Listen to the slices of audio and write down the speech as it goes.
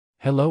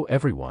Hello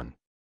everyone.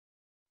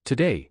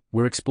 Today,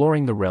 we're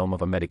exploring the realm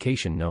of a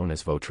medication known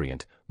as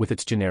Votrient, with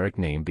its generic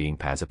name being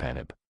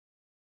pazopanib.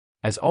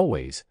 As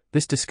always,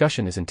 this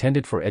discussion is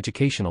intended for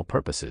educational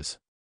purposes.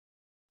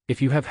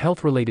 If you have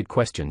health-related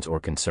questions or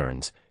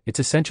concerns, it's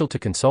essential to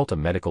consult a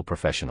medical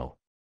professional.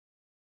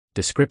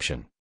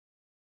 Description: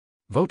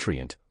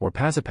 Votrient, or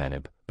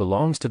pazopanib,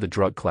 belongs to the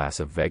drug class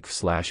of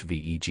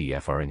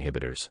VEGF/VEGFR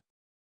inhibitors.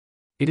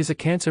 It is a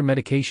cancer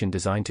medication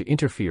designed to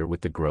interfere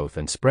with the growth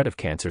and spread of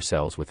cancer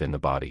cells within the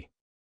body.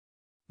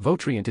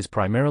 Votrient is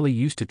primarily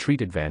used to treat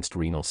advanced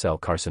renal cell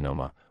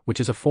carcinoma, which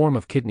is a form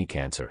of kidney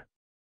cancer.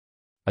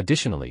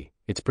 Additionally,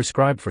 it's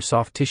prescribed for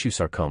soft tissue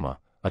sarcoma,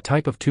 a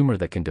type of tumor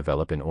that can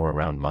develop in or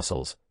around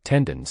muscles,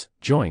 tendons,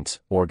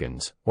 joints,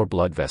 organs, or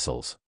blood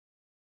vessels.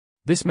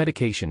 This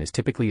medication is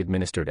typically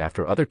administered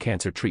after other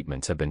cancer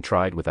treatments have been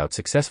tried without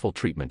successful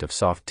treatment of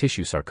soft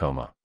tissue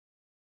sarcoma.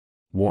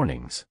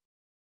 Warnings: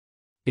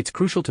 It's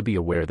crucial to be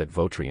aware that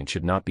Votrient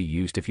should not be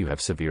used if you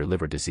have severe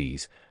liver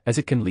disease, as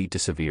it can lead to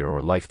severe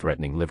or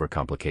life-threatening liver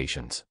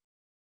complications.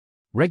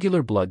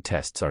 Regular blood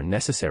tests are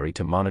necessary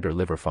to monitor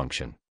liver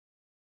function.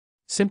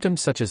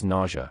 Symptoms such as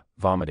nausea,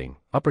 vomiting,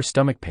 upper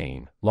stomach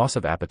pain, loss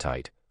of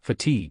appetite,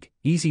 fatigue,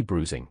 easy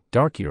bruising,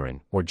 dark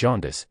urine, or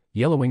jaundice,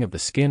 yellowing of the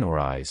skin or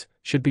eyes,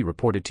 should be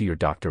reported to your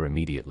doctor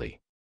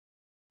immediately.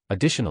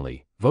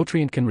 Additionally,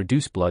 Votrient can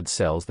reduce blood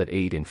cells that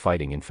aid in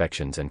fighting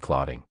infections and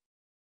clotting.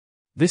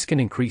 This can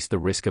increase the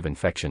risk of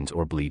infections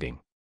or bleeding.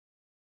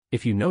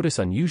 If you notice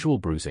unusual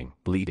bruising,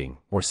 bleeding,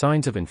 or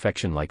signs of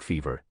infection like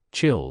fever,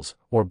 chills,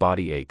 or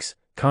body aches,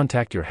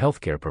 contact your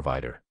healthcare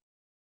provider.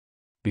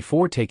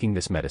 Before taking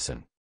this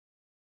medicine.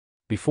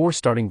 Before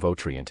starting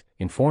Votrient,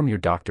 inform your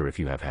doctor if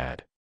you have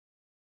had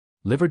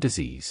liver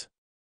disease,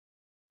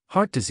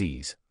 heart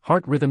disease,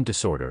 heart rhythm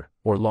disorder,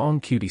 or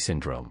long QT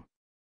syndrome,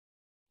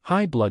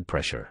 high blood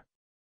pressure,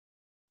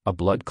 a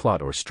blood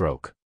clot or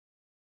stroke,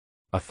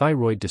 a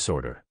thyroid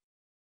disorder,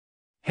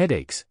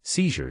 headaches,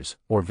 seizures,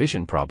 or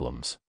vision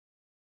problems,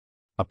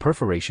 a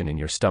perforation in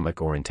your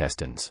stomach or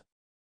intestines,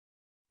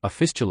 a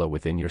fistula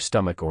within your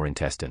stomach or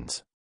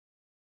intestines,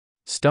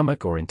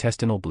 stomach or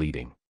intestinal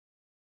bleeding,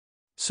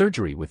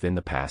 surgery within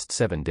the past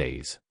 7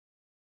 days.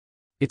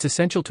 It's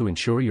essential to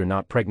ensure you're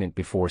not pregnant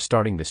before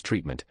starting this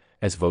treatment,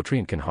 as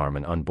Votrient can harm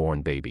an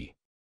unborn baby.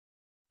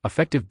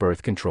 Effective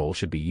birth control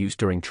should be used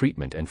during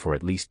treatment and for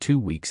at least 2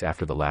 weeks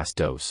after the last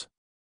dose.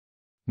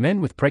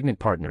 Men with pregnant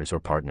partners or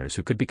partners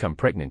who could become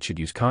pregnant should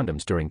use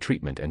condoms during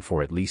treatment and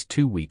for at least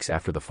 2 weeks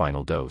after the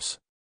final dose.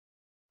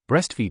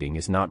 Breastfeeding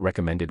is not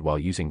recommended while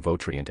using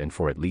Votrient and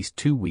for at least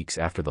 2 weeks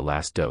after the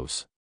last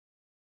dose.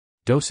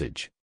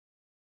 Dosage: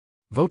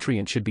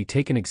 Votrient should be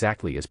taken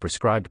exactly as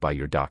prescribed by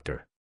your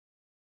doctor.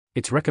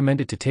 It's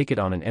recommended to take it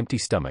on an empty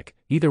stomach,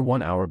 either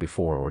 1 hour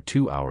before or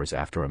 2 hours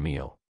after a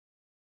meal.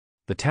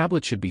 The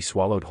tablet should be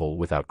swallowed whole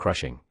without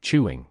crushing,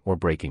 chewing, or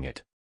breaking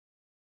it.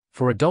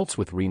 For adults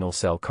with renal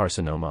cell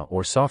carcinoma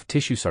or soft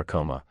tissue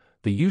sarcoma,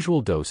 the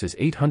usual dose is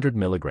 800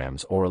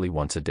 mg orally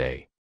once a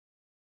day.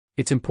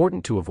 It's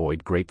important to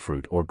avoid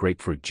grapefruit or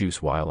grapefruit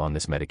juice while on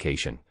this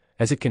medication,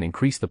 as it can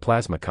increase the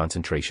plasma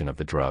concentration of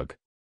the drug.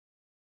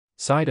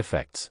 Side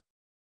effects: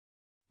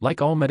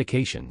 Like all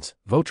medications,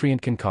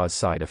 Votrient can cause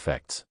side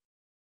effects.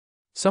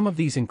 Some of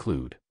these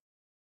include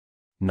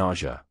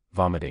nausea,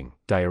 vomiting,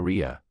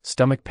 diarrhea,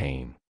 stomach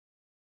pain,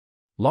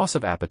 loss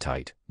of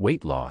appetite,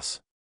 weight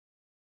loss,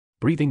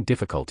 breathing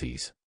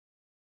difficulties,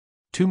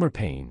 tumor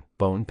pain,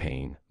 bone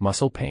pain,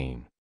 muscle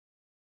pain,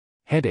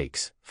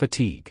 headaches,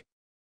 fatigue,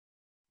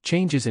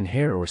 changes in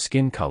hair or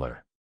skin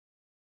color,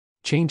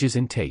 changes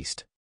in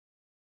taste.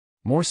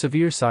 More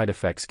severe side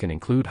effects can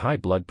include high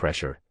blood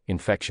pressure,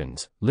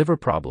 infections, liver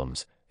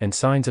problems, and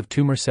signs of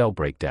tumor cell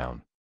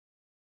breakdown.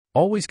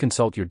 Always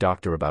consult your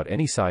doctor about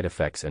any side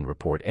effects and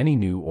report any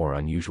new or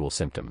unusual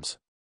symptoms.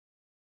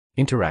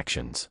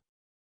 Interactions: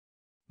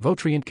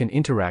 Votrient can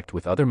interact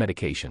with other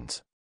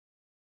medications.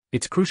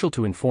 It's crucial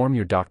to inform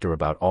your doctor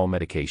about all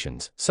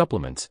medications,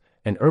 supplements,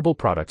 and herbal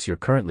products you're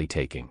currently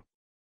taking.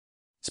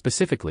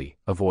 Specifically,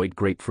 avoid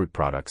grapefruit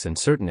products and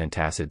certain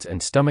antacids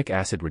and stomach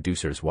acid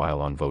reducers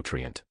while on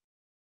Votrient.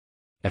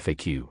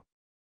 FAQ: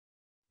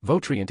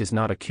 Votrient is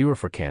not a cure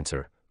for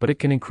cancer, but it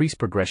can increase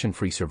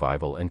progression-free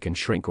survival and can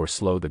shrink or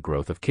slow the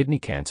growth of kidney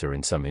cancer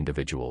in some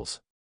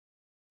individuals.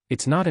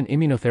 It's not an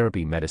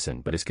immunotherapy medicine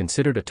but is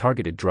considered a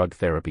targeted drug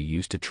therapy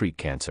used to treat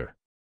cancer.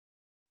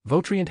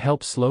 Votrient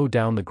helps slow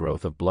down the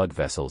growth of blood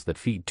vessels that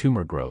feed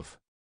tumor growth.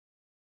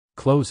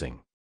 Closing.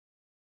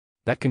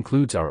 That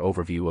concludes our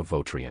overview of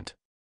Votrient.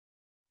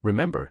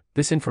 Remember,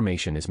 this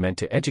information is meant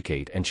to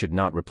educate and should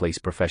not replace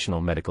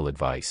professional medical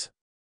advice.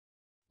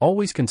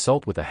 Always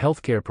consult with a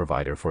healthcare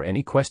provider for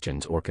any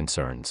questions or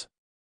concerns.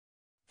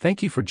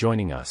 Thank you for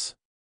joining us.